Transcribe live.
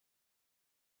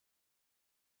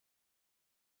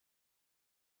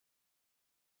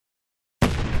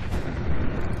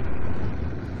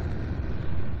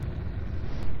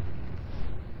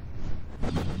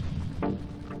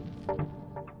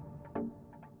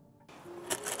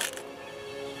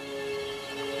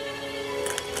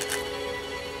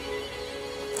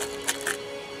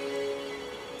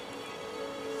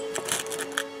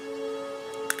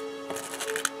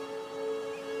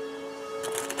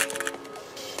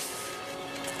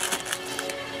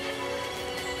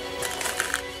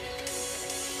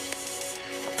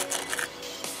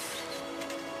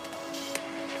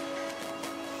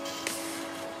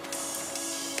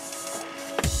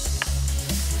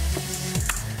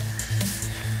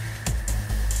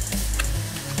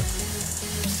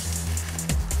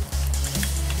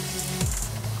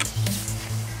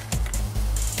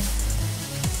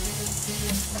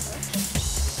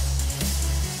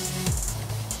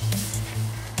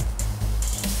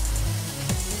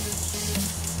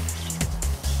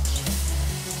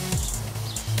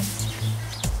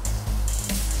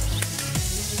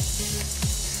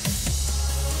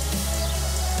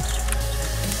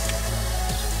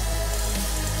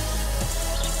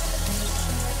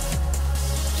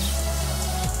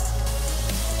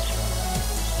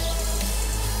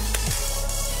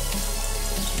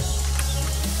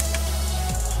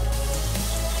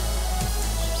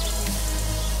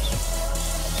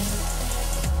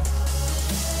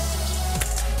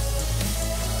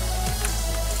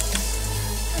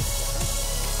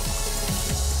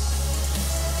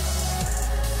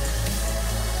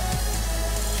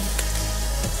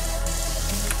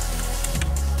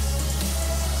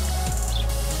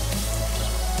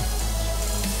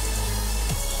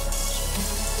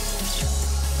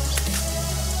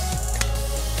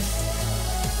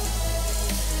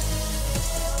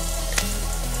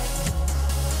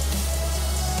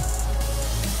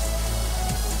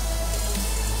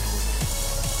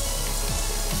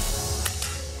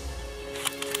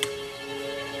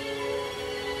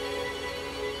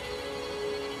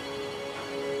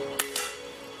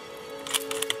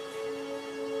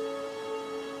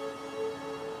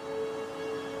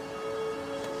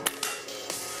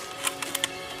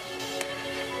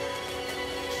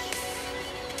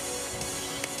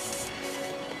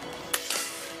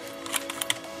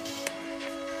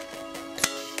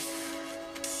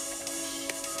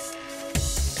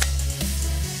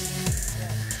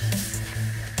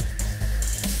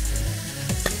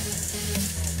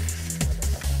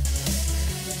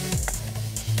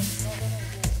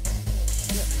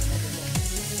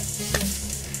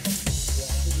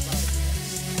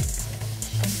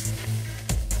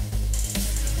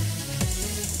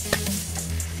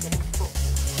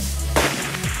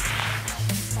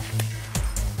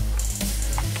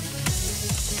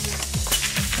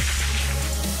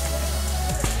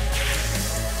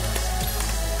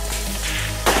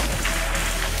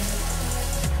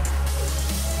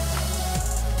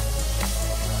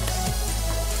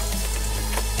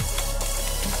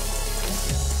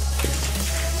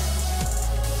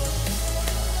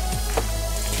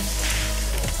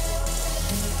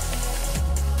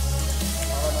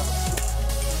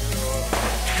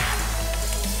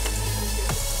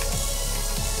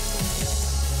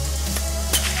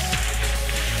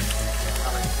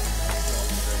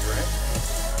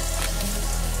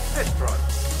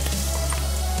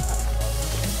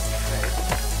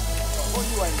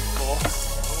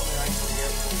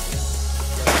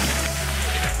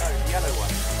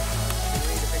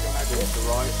left to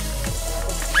right.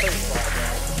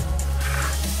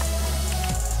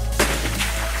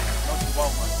 Not too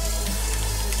well, mate.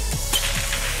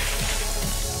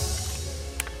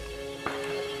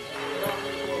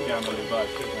 Gambling back,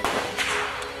 isn't it?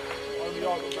 Only I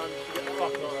can manage to get the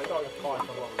fucking on. I don't have time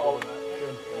for one hole in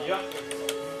that. Yeah.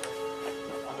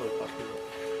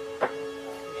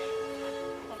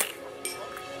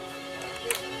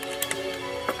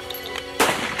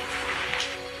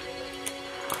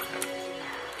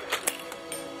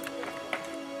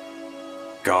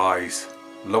 Guys,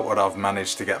 look what I've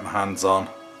managed to get my hands on.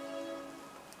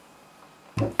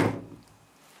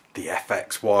 The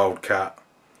FX Wildcat.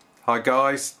 Hi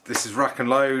guys, this is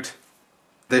RACKNLOAD.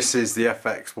 This is the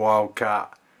FX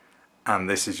Wildcat, and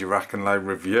this is your RACKNLOAD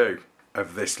review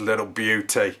of this little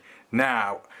beauty.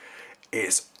 Now,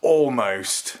 it's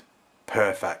almost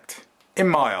perfect in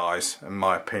my eyes, in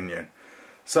my opinion.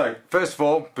 So, first of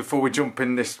all, before we jump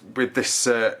in with this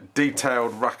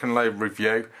detailed RACKNLOAD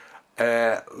review,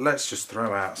 let's just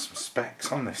throw out some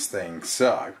specs on this thing.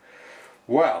 So,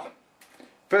 well,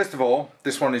 first of all,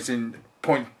 this one is in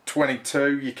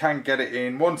 .22. You can get it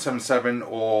in 177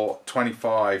 or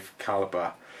 25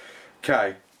 caliber.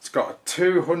 Okay, it's got a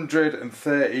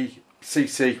 230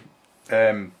 cc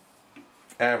air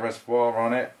reservoir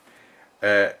on it,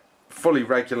 fully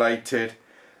regulated.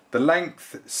 The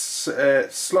length,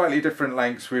 slightly different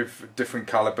lengths with different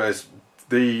calibers.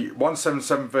 The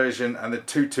 177 version and the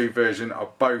 22 version are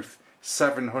both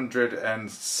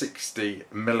 760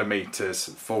 millimeters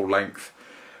full length.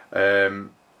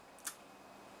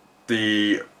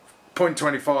 The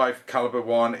 .25 caliber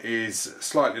one is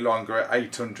slightly longer at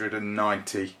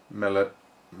 890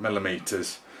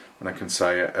 millimeters, when I can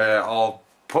say it. I'll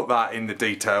put that in the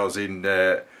details in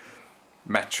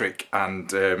metric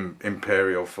and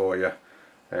imperial for you,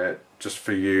 just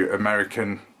for you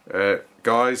American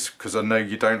guys, because I know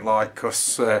you don't like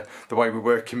us the way we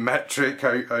work in metric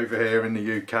over here in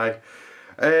the UK.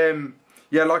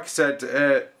 Yeah, like I said,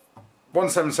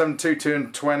 177, 22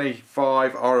 and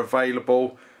 25 are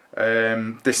available.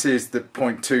 This is the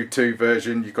 .22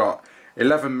 version. You've got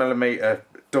 11mm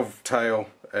dovetail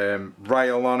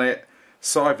rail on it,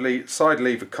 side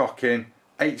lever cocking,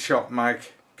 8-shot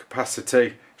mag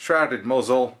capacity, shrouded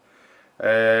muzzle,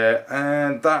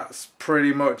 and that's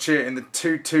pretty much it in the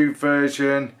 22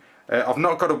 version. I've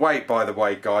not got a weight, by the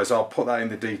way, guys. I'll put that in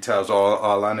the details, or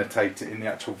I'll annotate it in the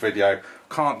actual video.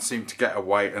 Can't seem to get a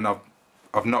weight, and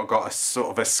I've not got a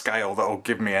sort of a scale that will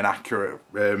give me an accurate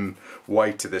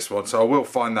weight to this one, so I will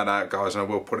find that out, guys, and I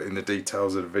will put it in the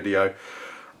details of the video.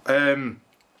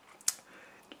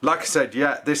 Like I said,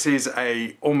 yeah, this is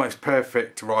a almost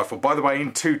perfect rifle. By the way,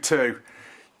 in 2.2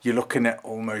 you're looking at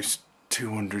almost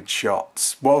 200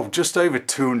 shots. Well, just over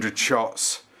 200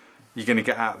 shots you're going to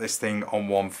get out of this thing on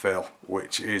one fill,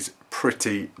 which is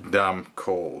pretty damn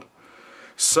cool.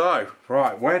 So,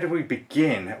 right, where do we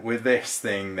begin with this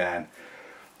thing then?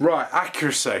 Right,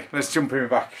 accuracy. Let's jump in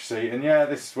with accuracy. And yeah,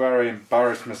 this is where I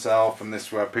embarrass myself, and this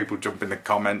is where people jump in the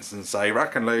comments and say,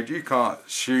 RACKNLOAD, you can't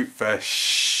shoot for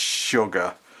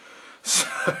sugar. So,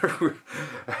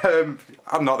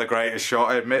 I'm not the greatest shot,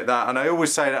 I admit that, and I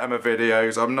always say that in my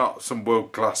videos. I'm not some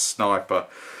world-class sniper.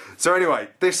 So anyway,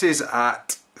 this is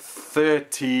at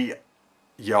 30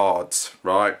 yards,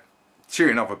 right?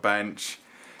 Shooting off a bench.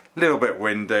 A little bit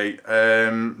windy.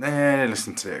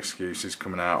 Listen to the excuses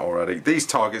coming out already. These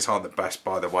targets aren't the best,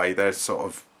 by the way. They're sort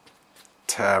of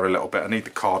tear a little bit. I need the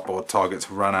cardboard targets.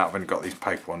 I've run out. I've only got these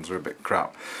paper ones. They're a bit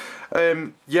crap.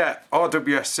 Yeah,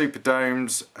 RWS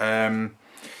Superdomes.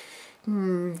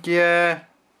 Yeah,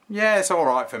 it's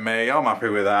alright for me. I'm happy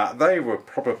with that. They were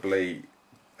probably,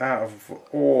 out of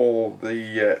all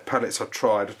the pellets I've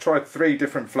tried 3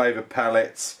 different flavour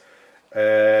pellets.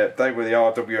 They were the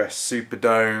RWS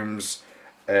Superdomes.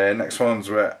 Next ones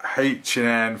were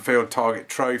H&N Field Target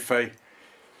Trophy.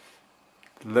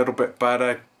 A little bit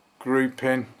better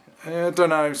grouping. I don't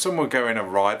know. Some were going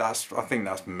alright. I think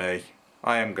that's me.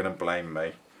 I am going to blame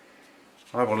me.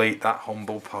 I will eat that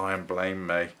humble pie and blame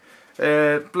me.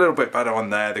 A little bit better on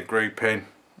there. The grouping.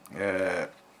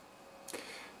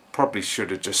 Probably should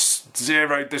have just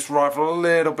zeroed this rifle a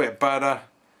little bit better.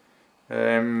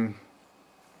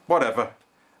 Whatever.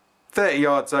 30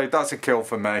 yards though, that's a kill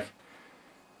for me.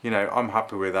 You know, I'm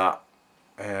happy with that.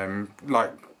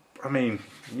 Like, I mean,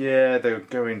 yeah, they were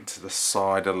going to the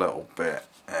side a little bit.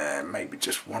 Maybe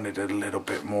just wanted a little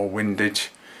bit more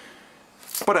windage.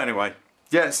 But anyway,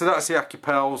 yeah, so that's the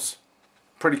Acupels.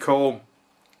 Pretty cool.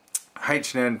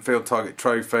 H&N Field Target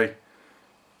Trophy.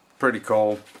 Pretty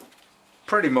cool.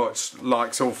 Pretty much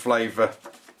likes all flavour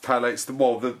pellets.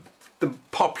 Well, the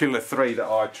popular 3 that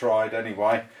I tried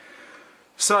anyway.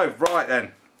 So right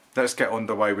then, let's get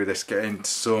underway with this, get into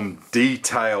some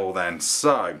detail then.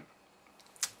 So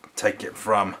take it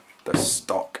from the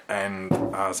stock end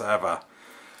as ever.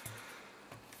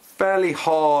 Fairly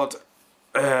hard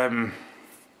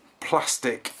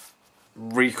plastic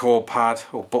recoil pad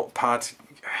or butt pad.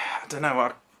 I don't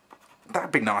know,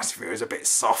 that'd be nice if it was a bit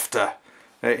softer.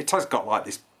 It has got like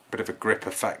this bit of a grip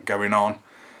effect going on.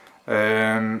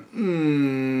 I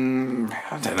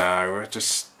don't know,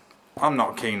 I'm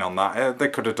not keen on that. They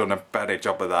could have done a better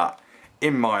job of that,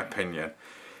 in my opinion.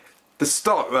 The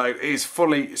stock though is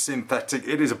fully synthetic.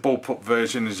 It is a bullpup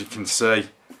version, as you can see.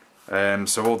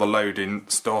 So all the loading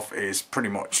stuff is pretty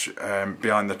much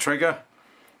behind the trigger.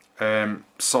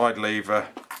 Side lever,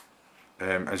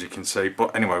 as you can see.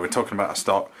 But anyway, we're talking about a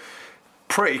stock.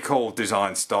 Pretty cool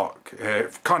design stock.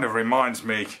 It kind of reminds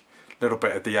me a little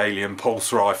bit of the Alien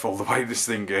Pulse rifle, the way this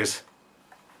thing is.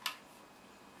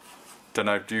 Don't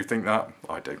know, do you think that?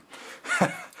 I do.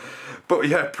 But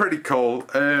yeah, pretty cool.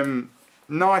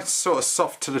 Nice, sort of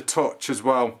soft to the touch as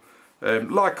well.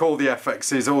 Like all the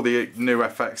FXs, all the new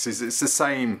FXs, it's the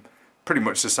same, pretty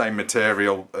much the same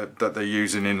material that they're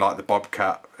using in like the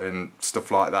Bobcat and stuff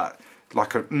like that.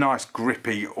 Like a nice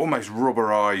grippy, almost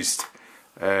rubberized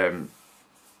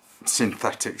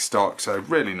synthetic stock. So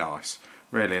really nice,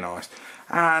 really nice.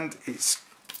 And it's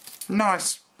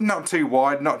nice, not too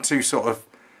wide, not too sort of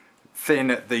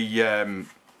thin at the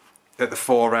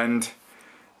fore end.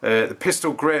 The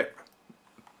pistol grip,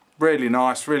 really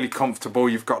nice, really comfortable.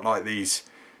 You've got like these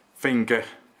finger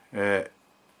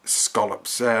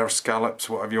scallops,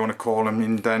 whatever you want to call them,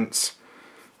 indents.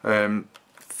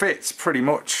 Fits pretty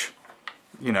much,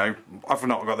 you know, I've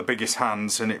not got the biggest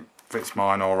hands and it fits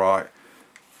mine alright.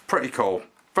 Pretty cool,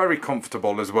 very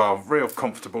comfortable as well, real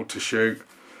comfortable to shoot.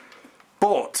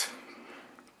 But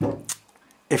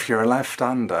if you're a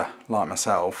left-hander like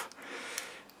myself,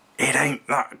 it ain't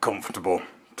that comfortable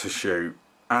to shoot.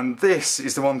 And this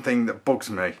is the one thing that bugs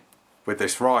me with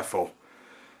this rifle.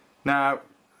 Now,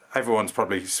 everyone's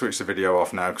probably switched the video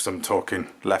off now because I'm talking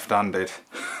left-handed.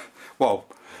 Well,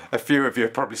 a few of you are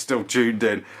probably still tuned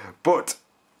in. But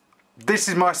this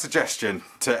is my suggestion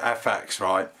to FX,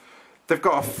 right? They've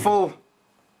got a full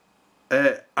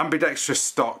ambidextrous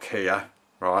stock here,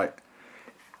 right?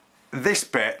 This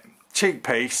bit, cheek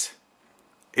piece,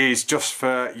 is just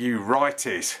for you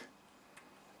righties.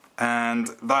 And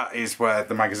that is where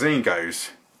the magazine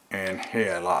goes, in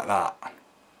here like that.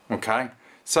 Okay,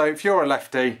 so if you're a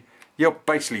lefty, you're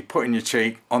basically putting your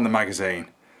cheek on the magazine.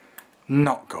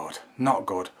 Not good, not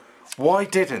good. Why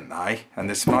didn't they, and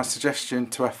this is my suggestion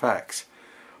to FX,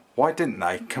 why didn't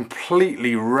they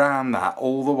completely round that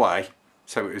all the way,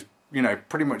 so it was, you know,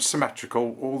 pretty much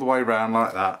symmetrical all the way around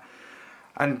like that,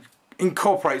 and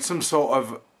incorporate some sort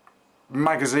of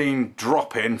magazine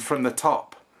drop in from the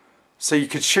top, so you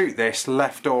could shoot this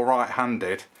left or right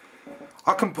handed.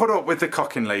 I can put up with the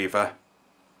cocking lever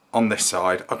on this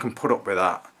side, I can put up with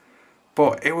that,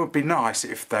 but it would be nice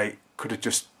if they could have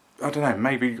just, I don't know,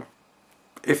 maybe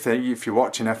if you're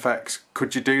watching FX,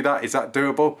 could you do that? Is that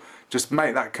doable? Just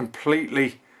make that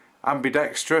completely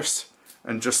ambidextrous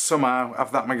and just somehow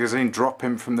have that magazine drop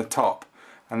in from the top,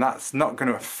 and that's not going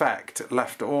to affect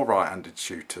left or right handed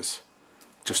shooters.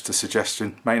 Just a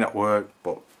suggestion, may not work,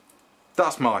 but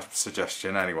that's my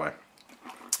suggestion anyway.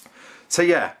 So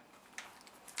yeah,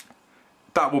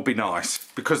 that would be nice,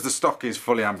 because the stock is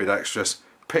fully ambidextrous.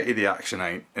 Pity the action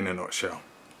ain't, in a nutshell.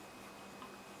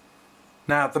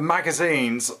 Now the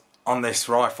magazines on this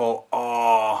rifle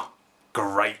are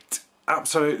great,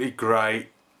 absolutely great.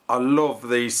 I love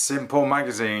these simple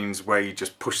magazines where you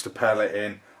just push the pellet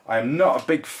in. I am not a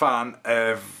big fan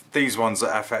of these ones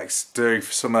that FX do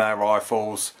for some of their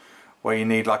rifles, where you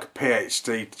need like a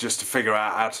PhD just to figure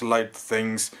out how to load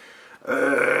things.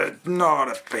 Not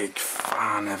a big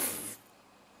fan of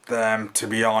them, to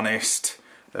be honest.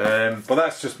 But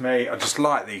that's just me. I just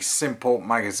like these simple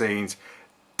magazines,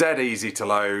 dead easy to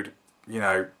load, you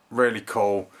know, really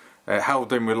cool.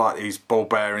 Held in with like these ball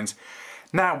bearings.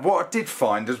 Now what I did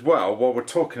find as well, while we're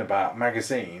talking about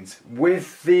magazines,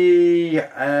 with the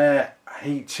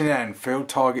H&N Field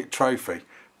Target Trophy,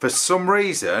 for some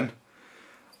reason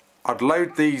I'd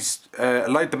load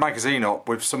the magazine up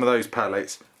with some of those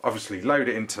pellets, obviously load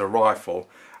it into the rifle,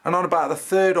 and on about the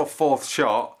third or fourth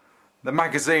shot the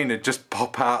magazine would just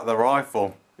pop out of the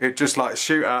rifle. It'd just like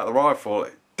shoot out of the rifle.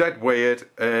 Dead weird.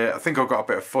 I think I've got a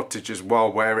bit of footage as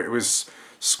well where it was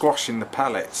squashing the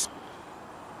pellets.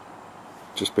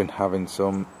 Just been having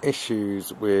some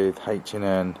issues with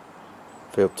H&N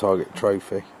Field Target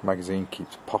Trophy. Magazine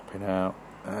keeps popping out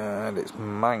and it's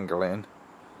mangling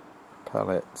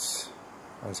pellets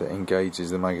as it engages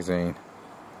the magazine.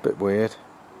 Bit weird.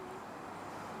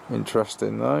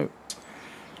 Interesting though.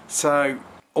 So,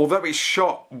 although it's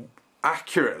shot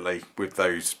accurately with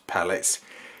those pellets,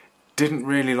 didn't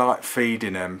really like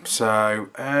feeding them. So,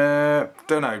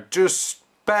 don't know, just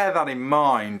bear that in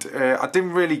mind. I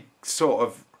didn't really sort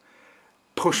of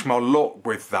push my luck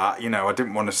with that, you know. I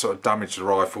didn't want to sort of damage the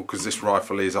rifle because this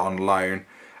rifle is on loan.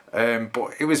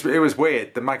 But it was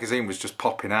weird. The magazine was just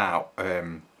popping out,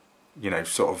 you know,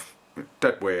 sort of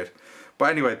dead weird. But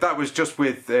anyway, that was just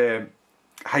with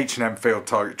H&M Field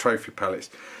Target Trophy pellets.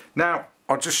 Now,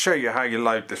 I'll just show you how you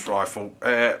load this rifle.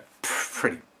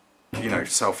 Pretty, you know,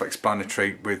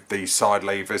 self-explanatory with the side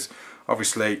levers.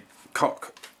 Obviously,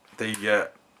 cock the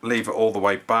lever all the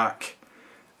way back.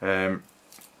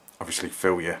 Obviously,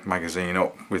 fill your magazine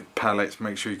up with pellets.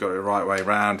 Make sure you've got it the right way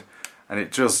around. And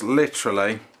it just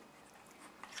literally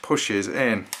pushes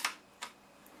in.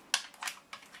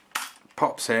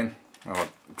 Pops in. Oh,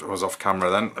 I was off camera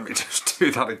then. Let me just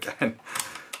do that again.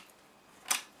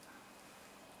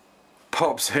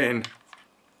 Pops in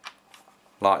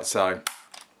like so,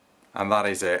 and that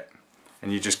is it.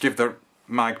 And you just give the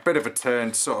mag a bit of a turn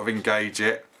to sort of engage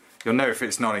it. You'll know if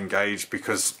it's not engaged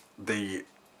because the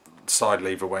side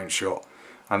lever won't shut,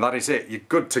 and that is it. You're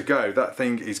good to go. That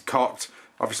thing is cocked.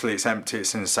 Obviously it's empty,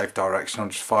 it's in a safe direction. I'll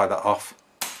just fire that off,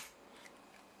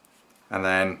 and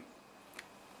then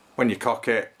when you cock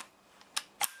it,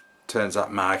 turns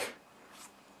that mag.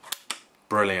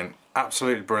 Brilliant,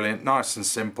 absolutely brilliant, nice and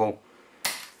simple.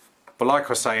 But like I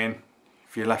was saying,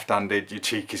 if you're left-handed, your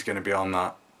cheek is going to be on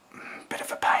that. Bit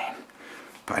of a pain.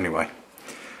 But anyway.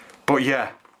 But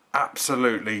yeah,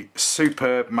 absolutely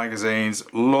superb magazines.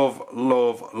 Love,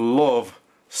 love, love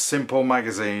simple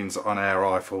magazines on air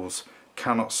rifles.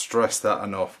 Cannot stress that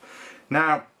enough.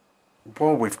 Now,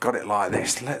 while we've got it like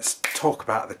this, let's talk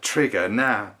about the trigger.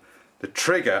 Now, the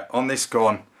trigger on this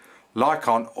gun, like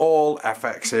on all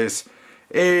FXs,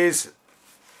 is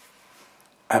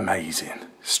amazing.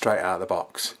 Straight out of the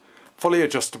box. Fully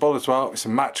adjustable as well. It's a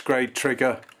match grade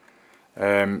trigger.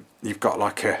 You've got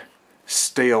like a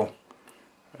steel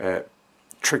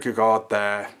trigger guard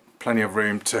there. Plenty of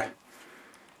room to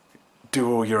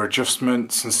do all your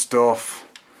adjustments and stuff,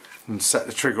 and set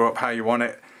the trigger up how you want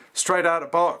it. Straight out of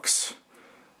the box.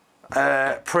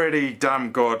 Pretty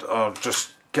damn good. I'll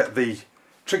just get the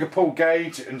trigger pull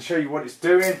gauge and show you what it's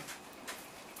doing.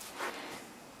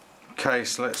 Okay,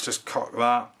 so let's just cock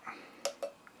that.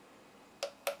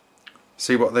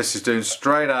 See what this is doing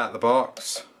straight out of the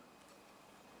box.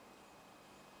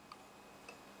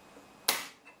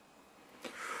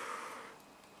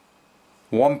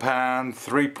 £1,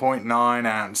 3.9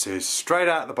 ounces, straight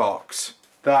out of the box.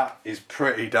 That is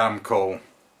pretty damn cool.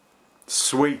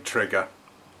 Sweet trigger.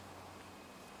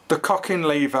 The cocking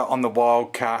lever on the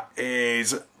Wildcat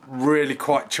is really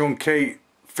quite chunky,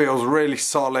 feels really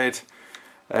solid.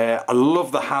 I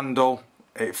love the handle.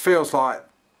 It feels like,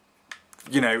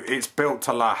 you know, it's built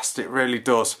to last. It really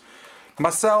does.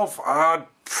 Myself, I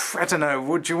don't know,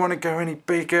 would you want to go any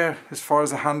bigger as far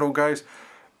as the handle goes?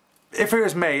 If it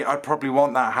was me, I'd probably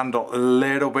want that handle a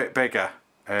little bit bigger.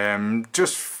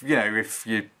 Just, you know, if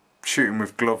you're shooting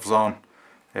with gloves on,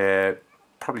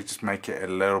 probably just make it a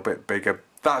little bit bigger.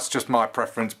 That's just my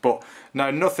preference, but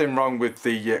no, nothing wrong with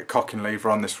the cocking lever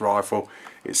on this rifle.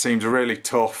 It seems really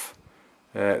tough.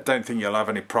 Don't think you'll have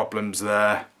any problems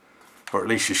there, or at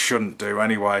least you shouldn't do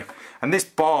anyway. And this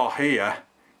bar here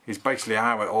is basically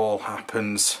how it all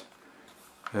happens.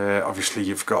 Obviously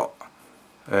you've got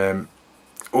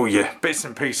all your bits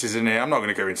and pieces in here. I'm not going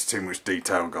to go into too much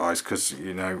detail, guys, because,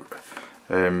 you know,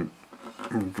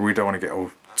 we don't want to get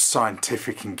all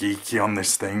scientific and geeky on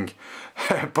this thing.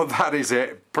 But that is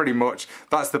it, pretty much.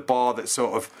 That's the bar that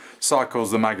sort of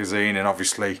cycles the magazine and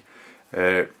obviously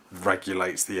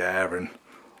regulates the air and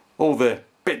all the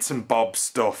bits and bobs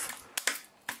stuff.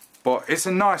 But it's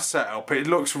a nice setup. It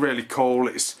looks really cool.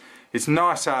 It's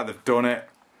nice how they've done it.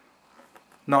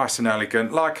 Nice and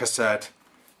elegant. Like I said,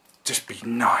 just be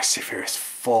nice if it was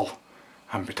full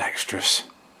ambidextrous.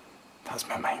 That's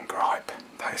my main gripe.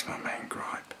 That is my main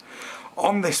gripe.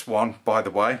 On this one, by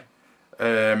the way,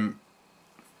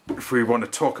 if we want to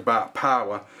talk about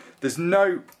power, there's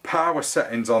no power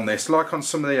settings on this. Like on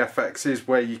some of the FXs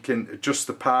where you can adjust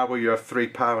the power, you have 3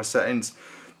 power settings.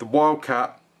 The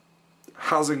Wildcat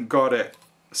hasn't got it.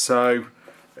 So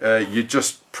you're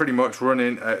just pretty much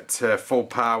running at full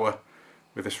power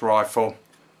with this rifle.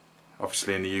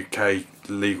 Obviously in the UK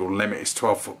the legal limit is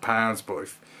 12 foot-pounds, but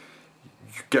if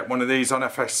you get one of these on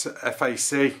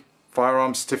FAC,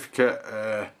 firearm certificate,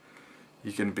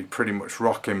 you're going to be pretty much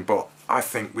rocking. But I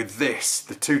think with this,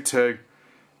 the 2.2,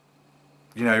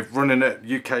 you know, running at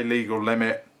UK legal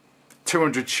limit,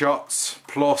 200 shots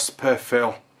plus per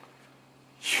fill,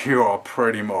 you are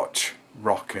pretty much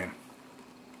rocking.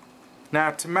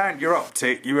 Now, to mount your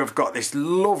optic, you have got this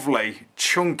lovely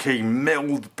chunky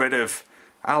milled bit of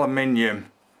aluminium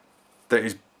that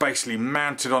is basically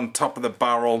mounted on top of the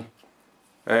barrel.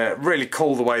 Really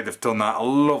cool the way they've done that. I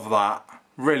love that.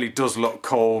 Really does look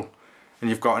cool. And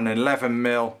you've got an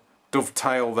 11mm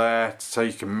dovetail there so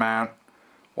you can mount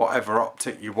whatever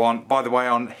optic you want. By the way,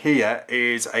 on here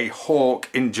is a Hawk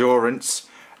Endurance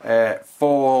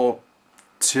 4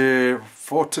 to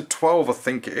 12, I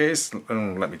think it is.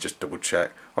 Let me just double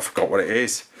check. I forgot what it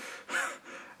is.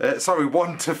 Sorry,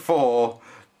 1 to 4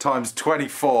 times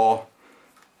 24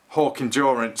 Hawk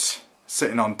Endurance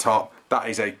sitting on top. That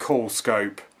is a cool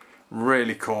scope.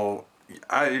 Really cool.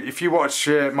 If you watch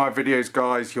my videos,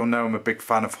 guys, you'll know I'm a big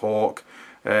fan of Hawk.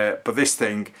 But this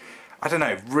thing, I don't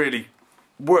know, really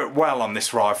worked well on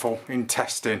this rifle in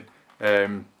testing.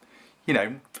 You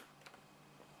know,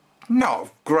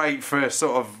 not great for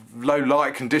sort of low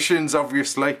light conditions,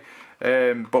 obviously,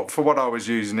 but for what I was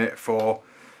using it for,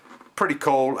 pretty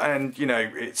cool. And you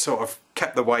know, it sort of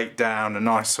kept the weight down, a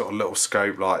nice sort of little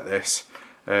scope like this.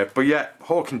 But yeah,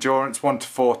 Hawk Endurance 1 to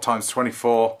 4 times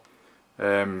 24.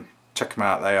 Check them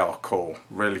out, they are cool,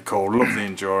 really cool. Love the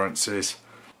endurances.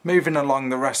 Moving along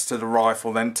the rest of the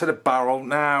rifle then to the barrel.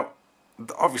 Now,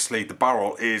 obviously the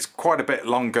barrel is quite a bit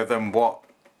longer than what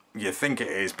you think it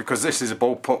is, because this is a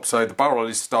bullpup, so the barrel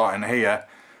is starting here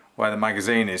where the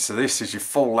magazine is. So this is your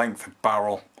full length of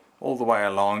barrel all the way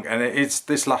along, and it is,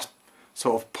 this last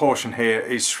sort of portion here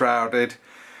is shrouded,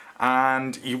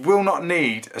 and you will not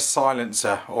need a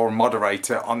silencer or a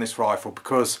moderator on this rifle,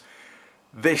 because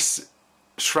this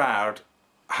shroud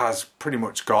has pretty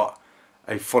much got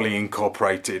a fully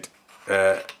incorporated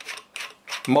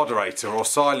moderator or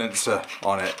silencer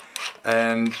on it.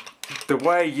 And the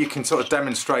way you can sort of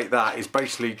demonstrate that is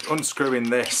basically unscrewing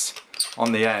this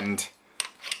on the end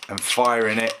and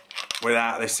firing it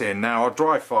without this in. Now, I'll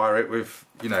dry fire it with,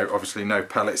 you know, obviously no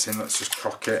pellets in. Let's just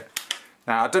cock it.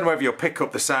 Now, I don't know whether you'll pick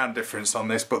up the sound difference on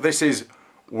this, but this is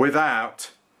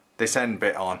without this end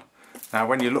bit on. Now,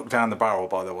 when you look down the barrel,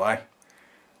 by the way,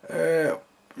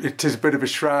 it is a bit of a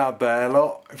shroud there,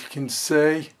 look, if you can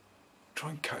see.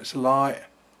 Try and catch the light.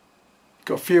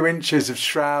 Got a few inches of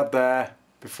shroud there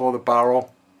before the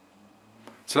barrel.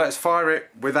 So let's fire it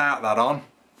without that on.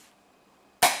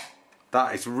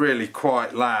 That is really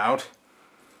quite loud.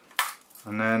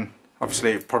 And then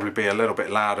obviously it'll probably be a little bit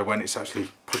louder when it's actually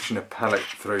pushing a pellet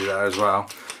through there as well.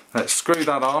 Let's screw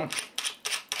that on.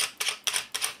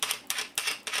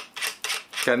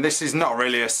 Again, this is not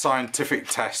really a scientific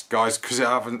test, guys, because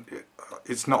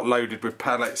it's not loaded with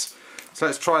pellets. So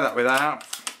let's try that without.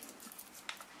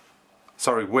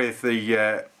 Sorry, with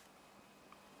the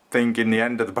thing in the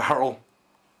end of the barrel.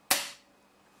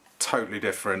 Totally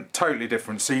different, totally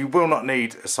different. So you will not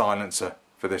need a silencer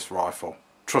for this rifle.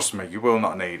 Trust me, you will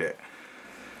not need it.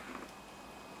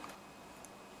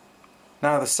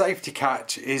 Now, the safety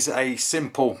catch is a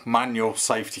simple manual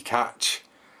safety catch,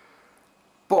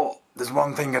 but there's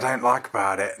one thing I don't like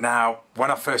about it. Now,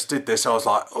 when I first did this, I was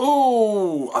like,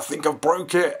 oh, I think I've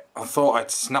broke it. I thought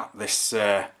I'd snap this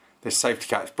this safety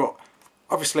catch, but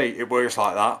obviously it works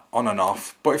like that, on and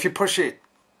off. But if you push it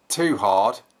too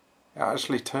hard, it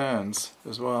actually turns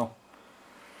as well.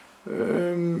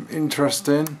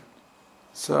 Interesting.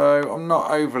 So I'm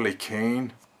not overly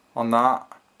keen on that.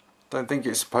 Don't think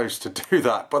it's supposed to do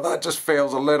that, but that just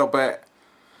feels a little bit,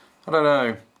 I don't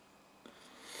know,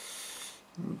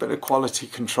 a bit of quality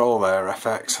control there,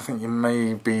 FX. I think you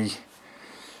maybe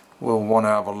will want to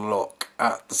have a look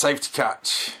at the safety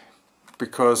catch,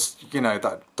 because, you know,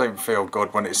 that don't feel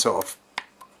good when it sort of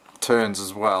turns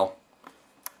as well,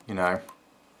 you know,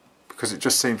 because it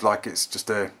just seems like it's just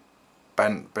a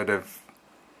bent bit of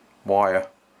wire.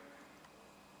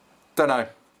 Don't know,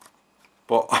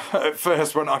 but at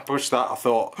first when I pushed that I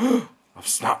thought, oh, I've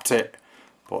snapped it,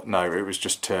 but no, it was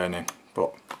just turning.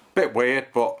 But a bit weird,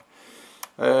 but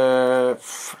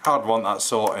I'd want that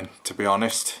sorting, to be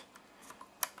honest.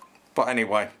 But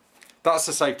anyway, that's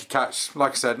the safety catch.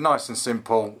 Like I said, nice and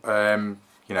simple.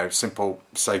 You know, simple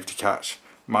safety catch,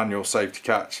 manual safety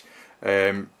catch.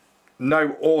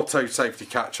 No auto safety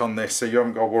catch on this, so you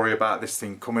haven't got to worry about this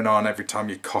thing coming on every time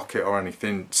you cock it or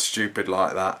anything stupid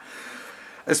like that.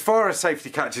 As far as safety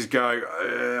catches go,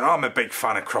 I'm a big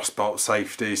fan of crossbolt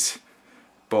safeties,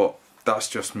 but that's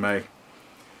just me.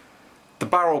 The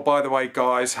barrel, by the way,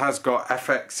 guys, has got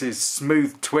FX's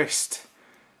smooth twist,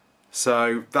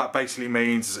 so that basically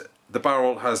means the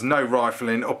barrel has no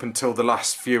rifling up until the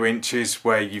last few inches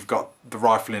where you've got the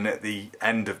rifling at the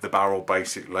end of the barrel,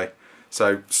 basically.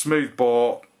 So smooth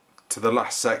bore, to the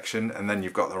last section, and then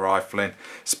you've got the rifling.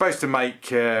 It's supposed to make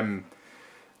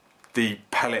the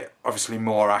pellet obviously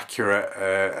more accurate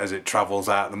as it travels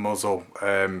out the muzzle.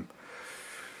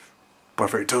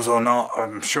 Whether it does or not,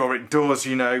 I'm sure it does,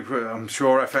 you know. I'm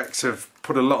sure FX have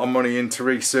put a lot of money into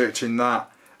researching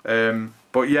that.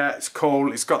 But yeah, it's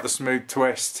cool. It's got the smooth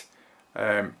twist.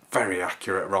 Very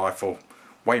accurate rifle.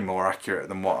 Way more accurate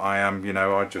than what I am, you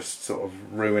know. I just sort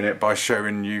of ruin it by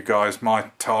showing you guys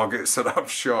my targets that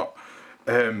I've shot.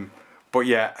 But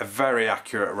yeah, a very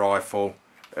accurate rifle.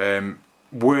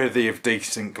 Worthy of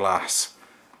decent glass.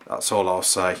 That's all I'll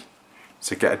say.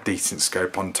 So get a decent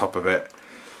scope on top of it.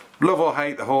 Love or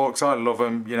hate the Hawks, I love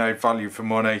them, you know, value for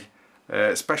money.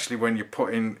 Especially when you're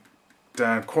putting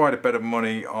down quite a bit of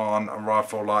money on a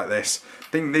rifle like this. I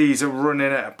think these are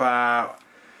running at about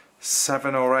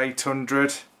 700 or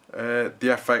 800, the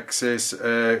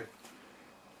FXs.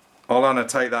 I'll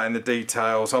annotate that in the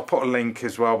details. I'll put a link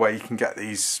as well where you can get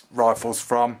these rifles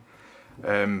from.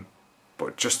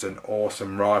 But just an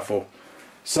awesome rifle.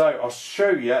 So I'll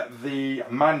show you the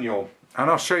manual, and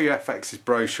I'll show you FX's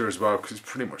brochure as well, because it's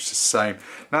pretty much the same.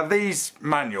 Now these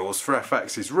manuals for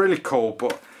FX is really cool,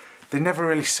 but they never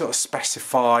really sort of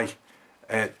specify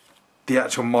the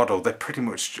actual model. They're pretty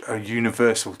much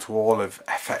universal to all of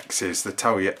FX's. They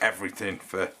tell you everything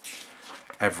for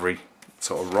every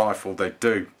sort of rifle they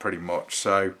do, pretty much.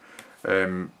 So,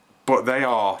 but they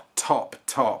are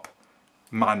top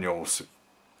manuals.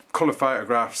 Colour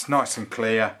photographs, nice and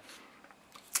clear.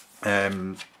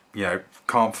 You know,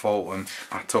 can't fault them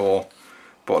at all.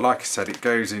 But like I said, it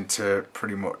goes into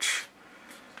pretty much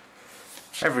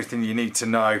everything you need to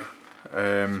know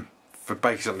for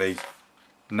basically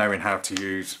knowing how to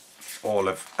use all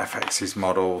of FX's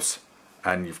models.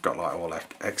 And you've got like all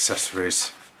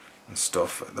accessories and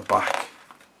stuff at the back,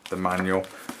 the manual.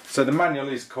 So the manual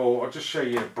is cool. I'll just show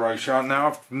you a brochure. Now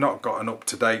I've not got an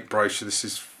up-to-date brochure. This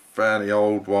is a fairly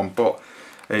old one, but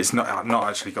it's not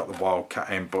actually got the Wildcat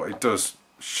in, but it does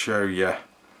show you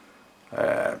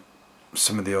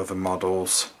some of the other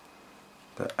models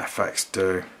that FX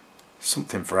do.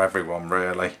 Something for everyone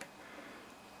really,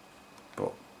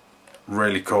 but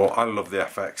really cool. I love the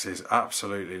FXs,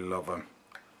 absolutely love them.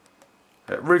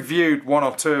 Reviewed one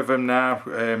or two of them now.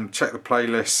 Check the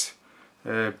playlist,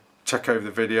 check over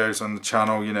the videos on the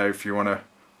channel, you know, if you want to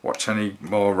watch any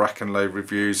more rack and load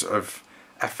reviews of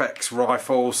FX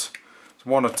rifles. There's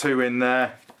one or two in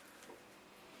there.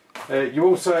 You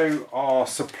also are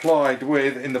supplied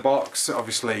with, in the box,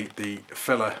 obviously the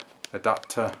filler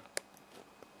adapter,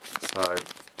 so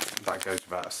that goes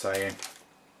without saying.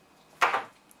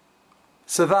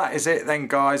 So that is it then,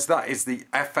 guys. That is the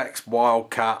FX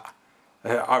Wildcat.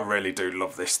 I really do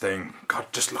love this thing. God,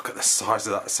 just look at the size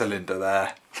of that cylinder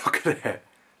there. Look at it.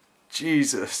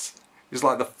 Jesus. It's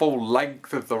like the full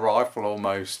length of the rifle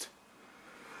almost.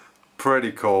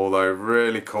 Pretty cool though,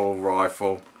 really cool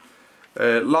rifle.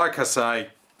 Like I say,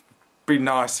 be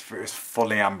nice if it was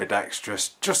fully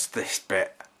ambidextrous. Just this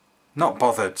bit. Not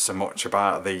bothered so much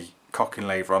about the cocking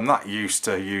lever. I'm not used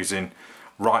to using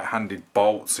right-handed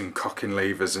bolts and cocking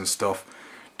levers and stuff.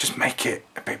 Just make it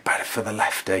a bit better for the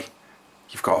lefty.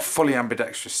 You've got a fully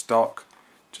ambidextrous stock.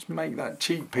 Just make that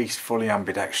cheek piece fully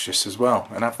ambidextrous as well,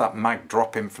 and have that mag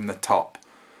drop in from the top,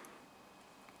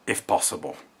 if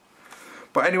possible.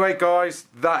 But anyway, guys,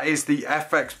 that is the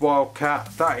FX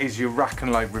Wildcat. That is your rack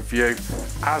and load review.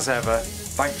 As ever,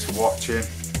 thanks for watching.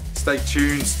 Stay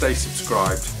tuned, stay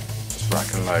subscribed. It's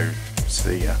Rack and Load.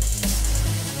 See ya.